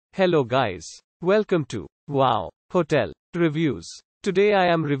Hello guys. Welcome to Wow Hotel Reviews. Today I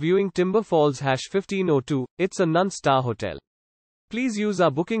am reviewing Timber Falls #1502. It's a non-star hotel. Please use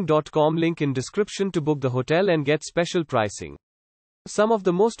our booking.com link in description to book the hotel and get special pricing. Some of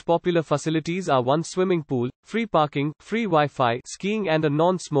the most popular facilities are one swimming pool, free parking, free Wi-Fi, skiing and a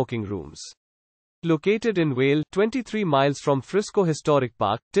non-smoking rooms. Located in Vail, 23 miles from Frisco Historic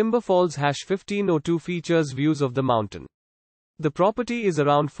Park, Timber Falls #1502 features views of the mountain. The property is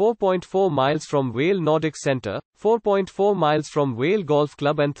around 4.4 miles from Vail Nordic Center, 4.4 miles from Vail Golf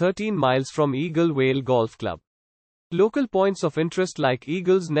Club and 13 miles from Eagle Vail Golf Club. Local points of interest like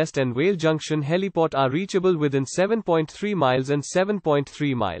Eagle's Nest and Vail Junction Heliport are reachable within 7.3 miles and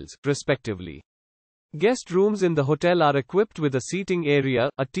 7.3 miles, respectively. Guest rooms in the hotel are equipped with a seating area,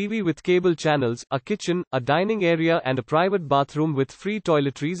 a TV with cable channels, a kitchen, a dining area and a private bathroom with free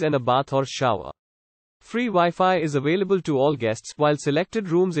toiletries and a bath or shower. Free Wi-Fi is available to all guests, while selected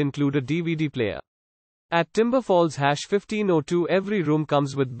rooms include a DVD player. At Timber Falls #1502 every room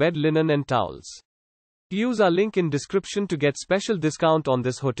comes with bed linen and towels. Use our link in description to get special discount on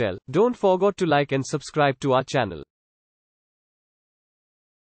this hotel. Don't forget to like and subscribe to our channel.